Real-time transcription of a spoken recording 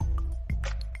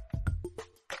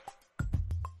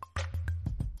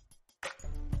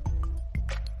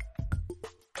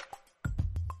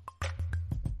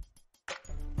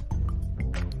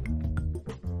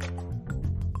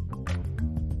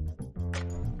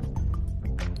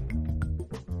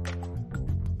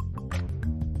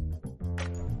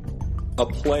a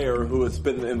player who has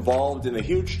been involved in a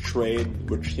huge trade,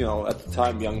 which, at the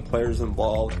time, young players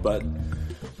involved, but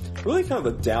really kind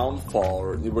of a downfall,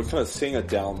 or we're kind of seeing a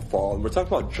downfall, and we're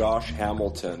talking about Josh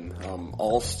Hamilton,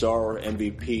 all-star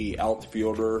MVP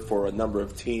outfielder for a number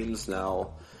of teams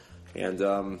now. And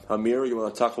Amir, you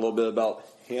want to talk a little bit about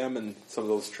him and some of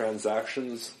those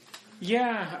transactions?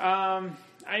 Yeah,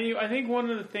 I think one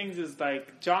of the things is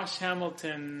like Josh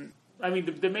Hamilton. I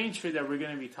mean, the main trade that we're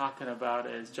going to be talking about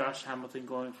is Josh Hamilton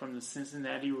going from the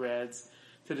Cincinnati Reds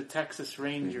to the Texas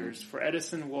Rangers for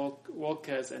Edison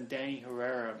Volquez and Danny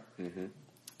Herrera.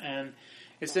 And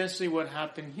essentially what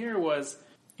happened here was,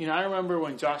 I remember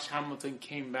when Josh Hamilton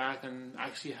came back and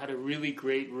actually had a really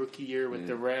great rookie year with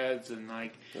the Reds, and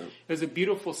it was a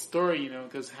beautiful story,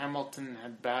 because Hamilton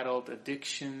had battled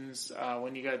addictions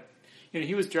when he got.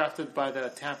 He was drafted by the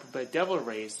Tampa Bay Devil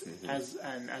Rays as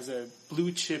a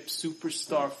blue chip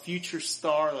superstar, future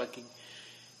star, like a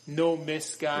no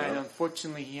miss guy. And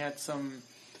unfortunately, he had some,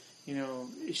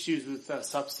 issues with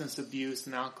substance abuse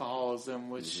and alcoholism,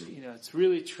 which it's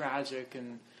really tragic.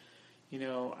 And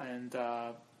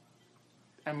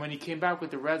and when he came back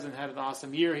with the Reds and had an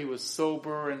awesome year, he was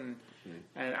sober and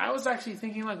I was actually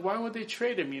thinking why would they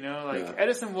trade him?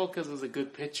 Edison Volquez was a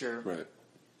good pitcher, right?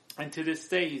 And to this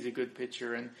day, he's a good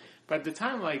pitcher. But at the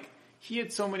time, he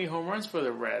had so many home runs for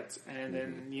the Reds. And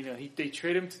then, they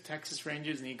trade him to Texas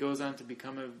Rangers, and he goes on to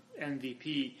become an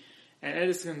MVP. And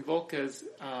Edison Volquez,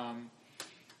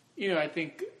 I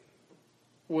think,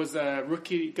 was a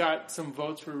rookie, got some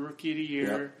votes for Rookie of the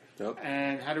Year. Yep.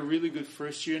 And had a really good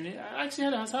first year. And he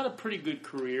actually has had a pretty good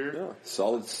career. Yeah,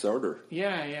 solid starter.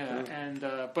 Yeah. And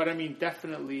but,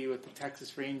 definitely with the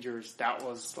Texas Rangers, that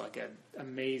was an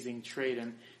amazing trade.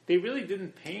 And they really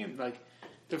didn't pay him.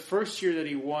 The first year that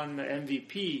he won the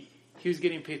MVP, he was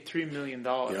getting paid $3 million.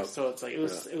 Yep. So it's it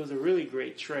was a really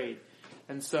great trade.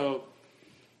 And so,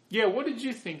 what did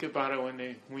you think about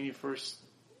it when you first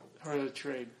heard the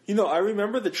trade? I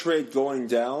remember the trade going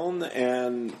down,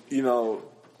 and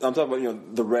I'm talking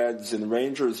about the Reds and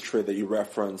Rangers trade that you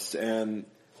referenced, and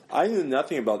I knew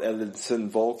nothing about Edison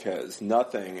Volquez,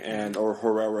 nothing, or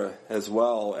Herrera as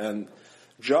well, and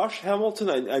Josh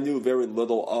Hamilton, I knew very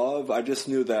little of. I just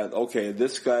knew that, okay,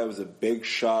 this guy was a big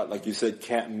shot, like you said,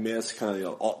 can't miss, kind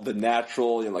of, the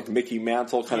natural, like Mickey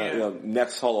Mantle, kind of,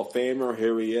 next Hall of Famer,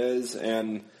 here he is.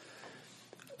 And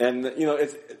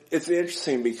it's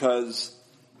interesting because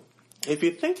if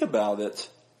you think about it,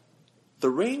 the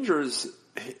Rangers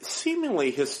seemingly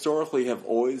historically have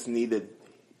always needed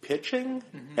pitching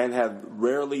and have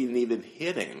rarely needed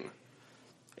hitting.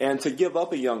 And to give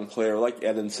up a young player like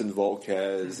Edinson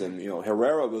Volquez and,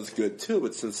 Herrera was good too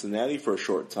with Cincinnati for a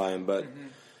short time, but,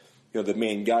 the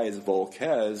main guy is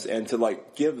Volquez, and to,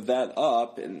 give that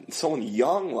up and someone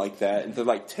young like that and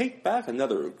to, take back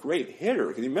another great hitter.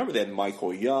 Because you remember they had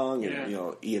Michael Young and,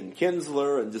 Ian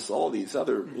Kinsler and just all these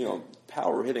other,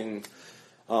 power hitting,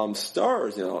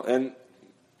 stars, and,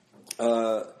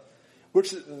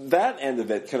 which that end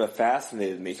of it kind of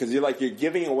fascinated me because you're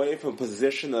giving away from a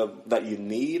position that you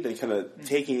need and kind of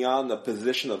taking on the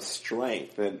position of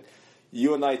strength. And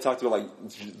you and I talked about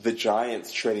the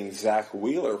Giants trading Zach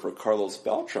Wheeler for Carlos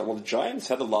Beltran. Well, the Giants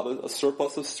had a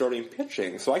surplus of starting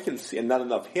pitching, so I can see, and not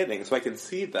enough hitting, so I can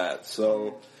see that.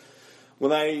 So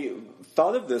when I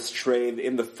thought of this trade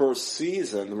in the first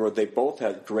season, where they both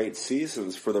had great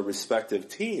seasons for their respective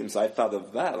teams, I thought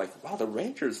of that. Wow, the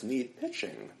Rangers need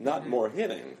pitching, not more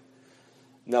hitting.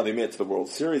 Now, they made it to the World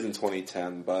Series in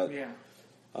 2010, but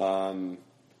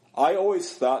I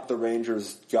always thought the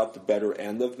Rangers got the better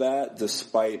end of that,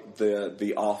 despite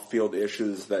the off-field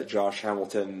issues that Josh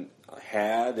Hamilton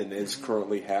had and is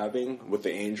currently having with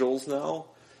the Angels now.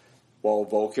 Well,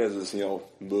 Volquez is,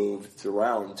 moved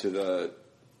around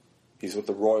he's with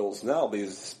the Royals now, but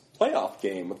he's playoff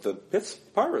game with the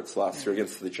Pittsburgh Pirates last year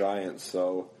against the Giants.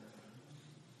 So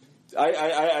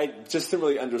I just didn't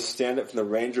really understand it from the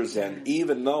Rangers end,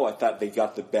 even though I thought they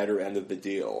got the better end of the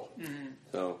deal.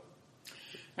 So,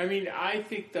 I think I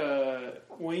think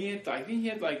he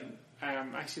had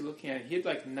I'm actually looking at it, he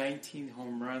had 19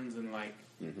 home runs and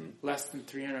less than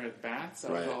 300 at bats.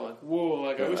 I was all whoa,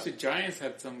 I wish the Giants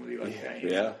had somebody like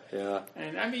that. Yeah.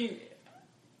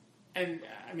 And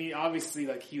obviously,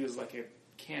 he was a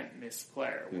can't miss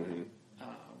player.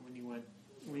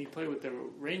 When he played with the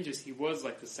Rangers, he was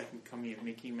the second coming of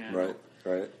Mickey Mantle.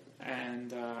 Right.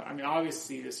 And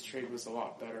obviously, this trade was a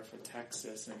lot better for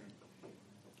Texas. And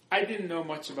I didn't know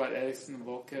much about Edison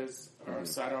Volquez,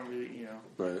 so I don't really,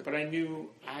 But I knew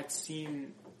I had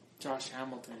seen Josh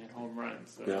Hamilton hit home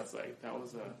runs, so it's that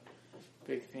was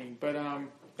big thing. But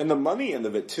and the money end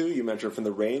of it too, you mentioned from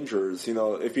the Rangers.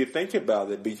 If you think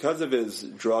about it, because of his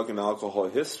drug and alcohol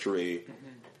history,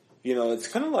 it's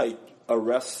kind of like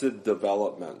Arrested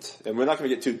Development. And we're not going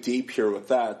to get too deep here with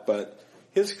that, but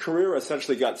his career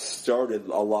essentially got started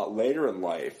a lot later in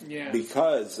life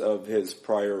because of his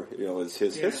prior, his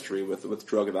history with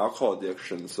drug and alcohol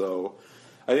addiction. So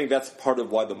I think that's part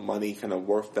of why the money kind of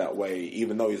worked that way,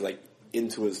 even though he's like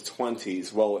into his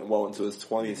 20s, well into his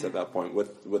 20s at that point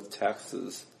with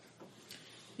Texas.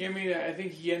 Yeah, I mean, I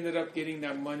think he ended up getting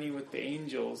that money with the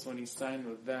Angels when he signed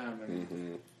with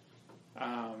them.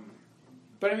 And,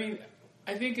 but I mean,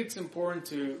 I think it's important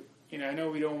to, I know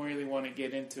we don't really want to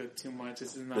get into it too much.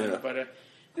 This is not, but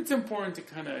it's important to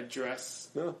kind of address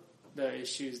the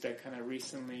issues that kind of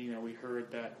recently, we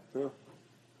heard that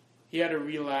he had a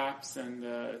relapse, and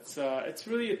it's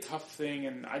really a tough thing.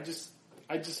 And I just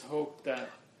hope that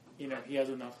he has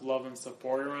enough love and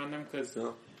support around him, because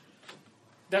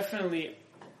definitely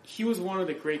he was one of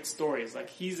the great stories. Like,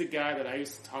 he's a guy that I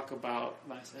used to talk about.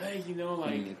 And I said, hey,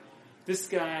 this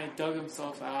guy dug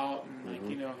himself out, and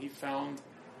he found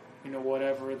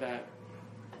whatever that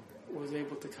was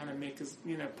able to kind of make his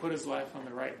put his life on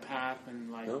the right path,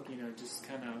 and just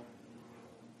kind of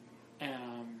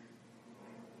and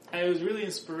it was really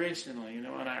inspirational, and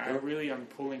I really am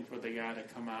pulling for the guy to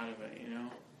come out of it,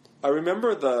 I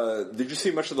remember did you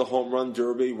see much of the home run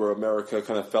derby where America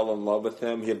kind of fell in love with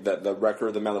him? He had the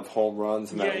record amount of home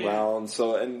runs in that round.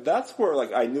 So, and that's where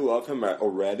I knew of him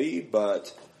already,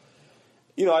 but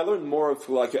I learned more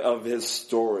of his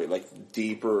story, the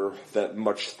deeper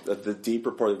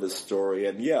part of his story.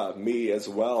 And me as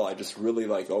well. I just really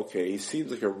okay, he seems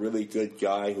like a really good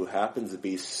guy who happens to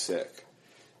be sick.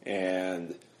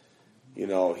 And,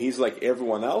 he's like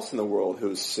everyone else in the world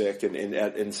who's sick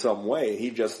in some way.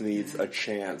 He just needs a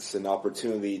chance, an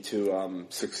opportunity to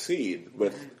succeed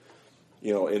with,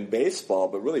 in baseball,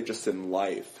 but really just in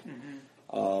life.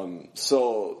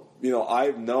 So,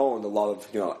 I've known a lot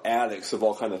of, addicts of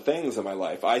all kind of things in my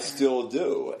life. I still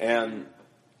do. And,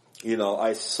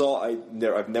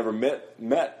 I've never met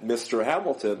Mr.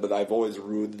 Hamilton, but I've always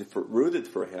rooted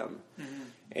for him.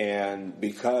 And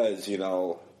because,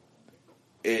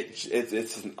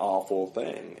 it's an awful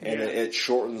thing. And it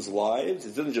shortens lives.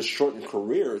 It doesn't just shorten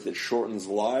careers. It shortens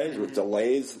lives. It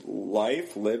delays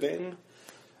life living.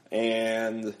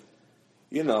 And,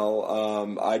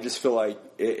 I just feel like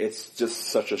it's just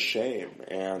such a shame.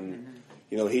 And,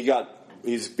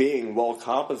 he's being well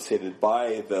compensated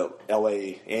by the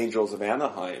LA Angels of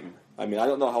Anaheim. I mean, I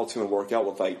don't know how it's going to work out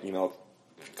with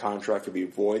contract could be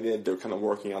voided. They're kind of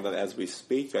working on that as we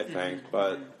speak, I think.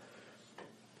 But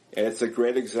it's a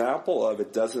great example of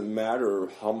it doesn't matter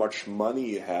how much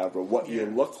money you have or what you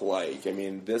look like. I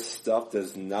mean, this stuff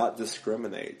does not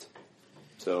discriminate.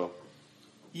 So.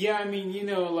 Yeah, I mean,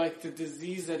 the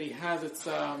disease that he has, it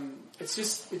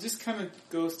just kind of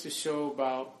goes to show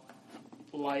about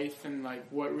life and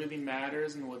what really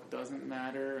matters and what doesn't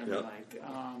matter. And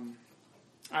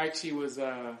I actually was,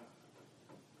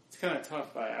 it's kind of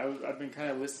tough. I've been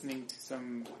kind of listening to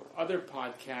some other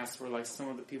podcasts where some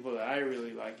of the people that I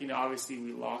really like, obviously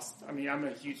we lost. I mean, I'm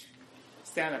a huge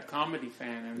stand-up comedy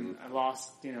fan, and I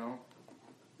lost,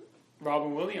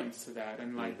 Robin Williams to that,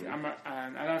 and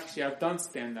I've done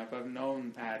stand-up. I've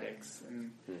known addicts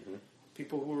and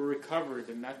people who are recovered,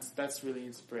 and that's really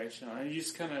inspirational. And you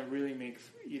just kind of really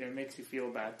makes you feel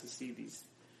bad to see these.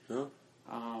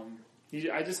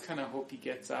 I just kind of hope he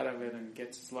gets out of it and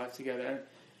gets his life together. And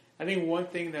I think one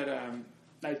thing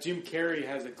that Jim Carrey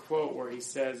has a quote where he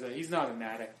says he's not an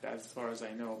addict as far as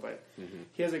I know, but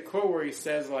he has a quote where he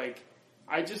says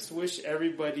I just wish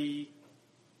everybody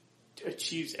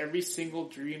achieves every single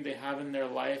dream they have in their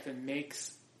life and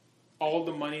makes all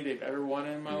the money they've ever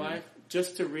wanted in my life,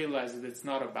 just to realize that it's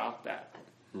not about that.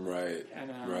 Right. And,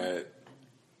 right.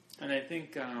 And I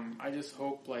think I just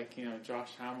hope Josh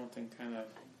Hamilton kind of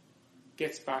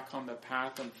gets back on the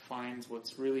path and finds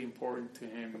what's really important to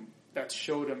him that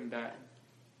showed him that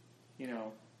he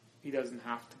doesn't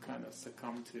have to kind of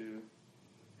succumb to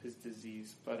his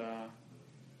disease. But I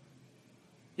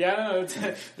don't know.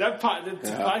 The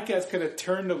podcast kind of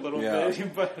turned a little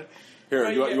bit, but here,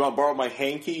 you want to borrow my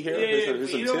hanky here?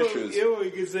 Here's some tissues.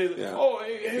 You can say,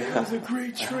 it was a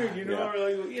great trade,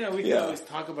 or we can always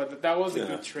talk about that. That was a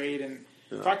good trade, and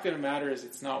the fact of the matter is,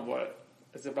 it's not what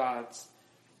it's about. It's,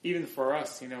 even for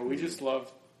us, we just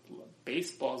love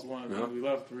baseball is one of the things we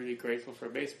love. Really grateful for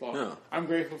baseball. Yeah. I'm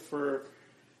grateful for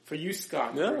you,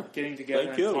 Scott, for getting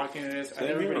together and talking to this, and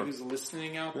everybody who's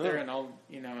listening out there, and all,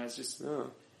 it's just.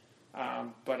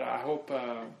 But I hope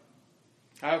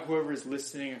I hope whoever's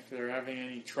listening, if they're having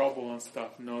any trouble and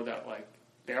stuff, know that like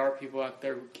there are people out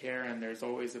there who care, and there's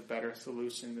always a better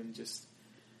solution than just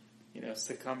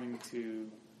succumbing to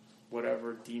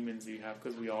whatever demons you have,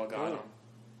 because we all got them.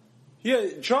 Yeah,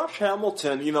 Josh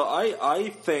Hamilton. I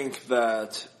think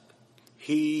that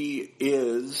he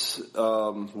was,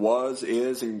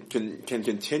 and can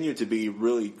continue to be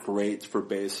really great for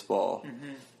baseball.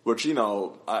 Mm-hmm. Which,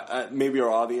 maybe our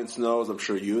audience knows, I'm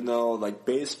sure you know, like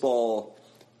baseball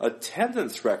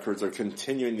attendance records are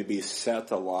continuing to be set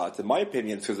a lot. In my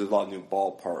opinion, it's because there's a lot of new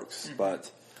ballparks, mm-hmm.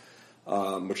 but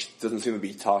which doesn't seem to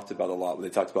be talked about a lot when they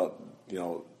talked about,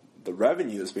 the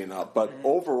revenues being up. But mm-hmm.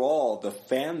 overall, the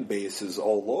fan bases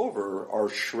all over are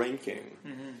shrinking.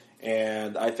 Mm-hmm.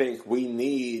 And I think we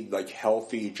need, like,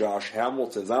 healthy Josh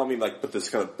Hamiltons. I don't mean, like, put this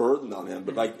kind of burden on him,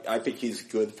 but, like, I think he's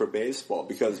good for baseball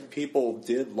because people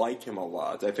did like him a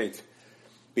lot. I think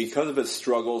because of his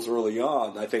struggles early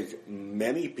on, I think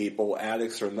many people,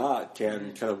 addicts or not,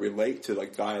 can kind of relate to a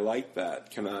guy like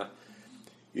that. Kind of,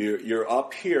 you're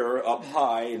up here, up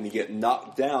high, and you get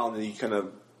knocked down, and you kind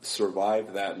of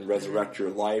survive that and resurrect your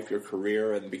life, your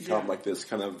career, and become like this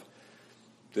kind of,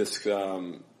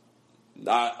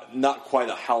 not quite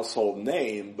a household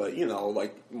name, but,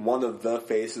 like one of the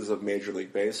faces of Major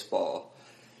League Baseball.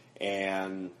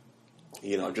 And,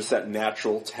 just that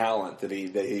natural talent that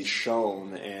he's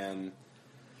shown. And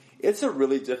it's a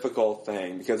really difficult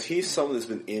thing because he's someone who's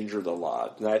been injured a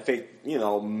lot. And I think,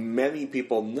 many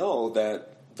people know that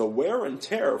the wear and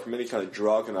tear from any kind of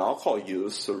drug and alcohol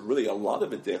use, or really a lot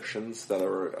of addictions that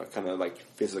are kind of like the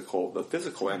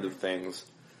physical end of things,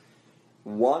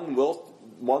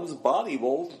 one's body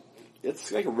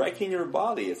it's like wrecking your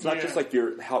body. It's not just like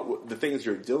the things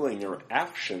you're doing, your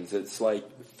actions. It's like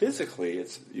physically,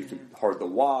 you can hard to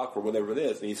walk or whatever it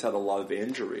is. And he's had a lot of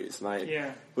injuries. And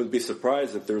I wouldn't be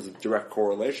surprised if there was a direct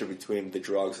correlation between the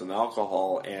drugs and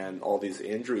alcohol and all these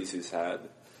injuries he's had.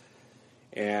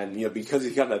 And, because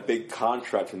he's got that big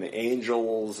contract from the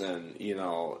Angels and,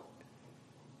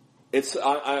 it's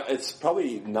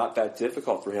probably not that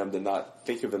difficult for him to not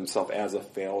think of himself as a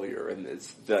failure, and it's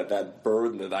that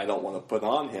burden that I don't want to put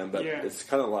on him, but it's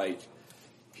kind of like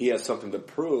he has something to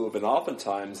prove, and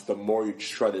oftentimes the more you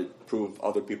try to prove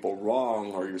other people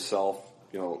wrong or yourself,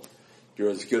 you're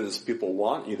as good as people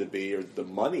want you to be, or the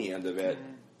money end of it,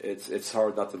 it's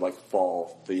hard not to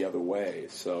fall the other way.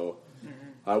 So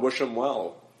I wish him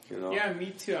well. Yeah,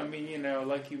 me too. I mean,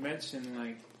 like you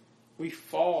mentioned, we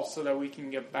fall so that we can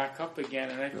get back up again,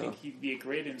 and I think he'd be a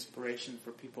great inspiration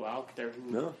for people out there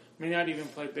who may not even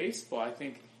play baseball. I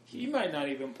think he might not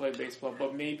even play baseball,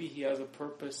 but maybe he has a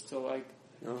purpose to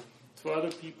to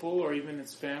other people or even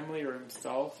his family or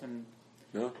himself. And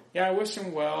I wish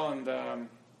him well. And and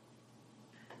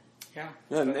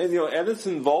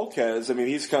Edinson Volquez, I mean,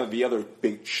 he's kind of the other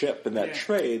big chip in that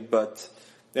trade, but.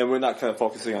 And we're not kind of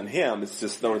focusing on him. It's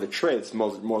just the trade. It's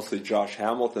mostly Josh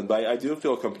Hamilton. But I do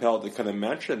feel compelled to kind of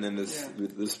mention in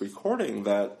this recording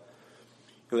that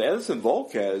Edinson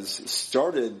Volquez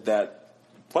started that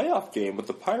playoff game with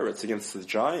the Pirates against the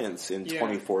Giants in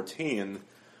 2014.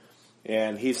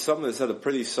 And he's someone that's had a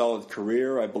pretty solid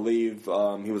career. I believe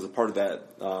he was a part of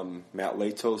that Matt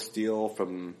Latos deal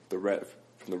from the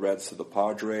Reds to the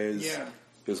Padres. Yeah.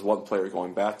 He was one player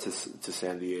going back to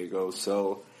San Diego.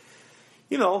 So...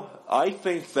 I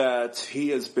think that he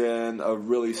has been a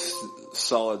really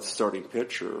solid starting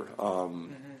pitcher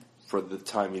for the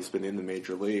time he's been in the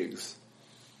major leagues.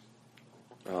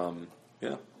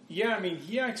 Yeah, I mean,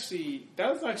 that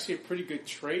was actually a pretty good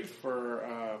trade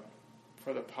for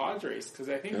the Padres because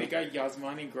I think they got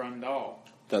Yasmani Grandal.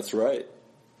 That's right.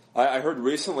 I heard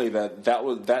recently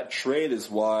that trade is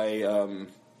why.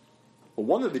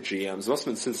 One of the GMs, it must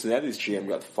have been Cincinnati's GM,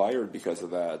 got fired because of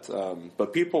that.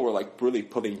 But people were really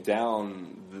putting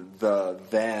down the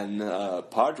then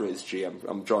Padres GM.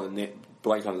 I'm drawing a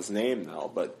blank on his name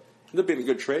now, but it ended up being a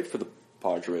good trade for the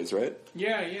Padres, right?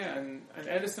 Yeah, and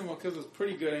Edinson Volquez was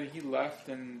pretty good, and he left,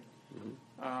 and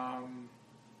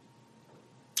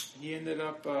he ended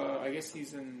up. I guess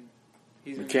he's in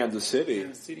Kansas City.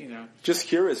 Kansas City now. Just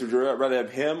curious, would you rather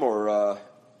have him or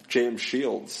James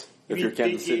Shields? If you're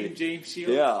Kansas City. James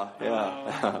Shields?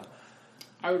 Yeah.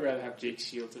 I would rather have Jake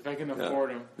Shields if I can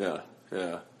afford him.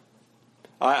 Yeah.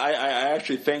 I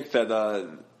actually think that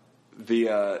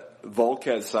the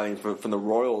Volquez signing from the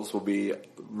Royals will be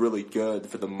really good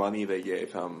for the money they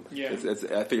gave him. Yeah. I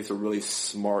think it's a really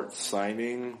smart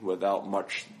signing without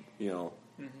much,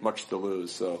 much to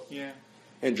lose. So yeah.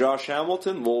 And Josh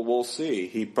Hamilton, we'll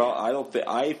see.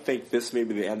 I think this may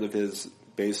be the end of his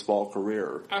baseball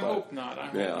career. I hope not. I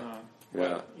hope not.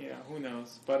 Yeah. Yeah, who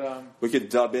knows? But we could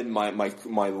dub in my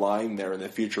line there in a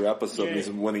future episode. Yeah. He's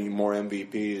winning more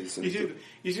MVPs and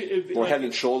you should more like, Head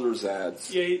and Shoulders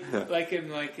ads. Yeah, like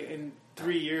in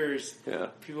 3 years,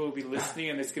 people will be listening,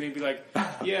 and it's going to be like,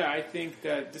 yeah, I think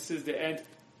that this is the end.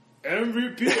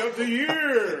 MVP of the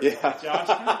year, Yeah. Josh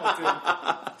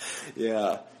Hamilton.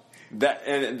 Yeah.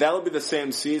 That'll be the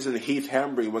same season Heath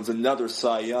Hembry wins another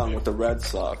Cy Young with the Red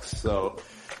Sox. So,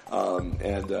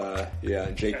 and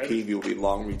Jake Peavy will be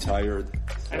long retired.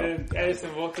 So. And then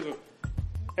Edison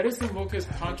Volca's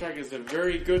contract is a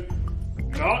very good,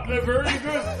 not a very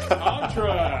good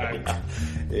contract.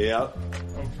 Yep.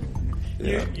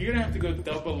 Yeah. You're gonna have to go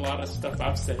double a lot of stuff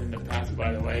I've said in the past,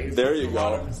 by the way. There you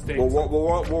go.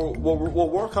 We'll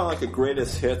work on like a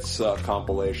greatest hits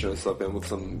compilation or something with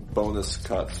some bonus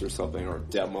cuts or something, or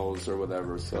demos or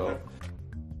whatever. So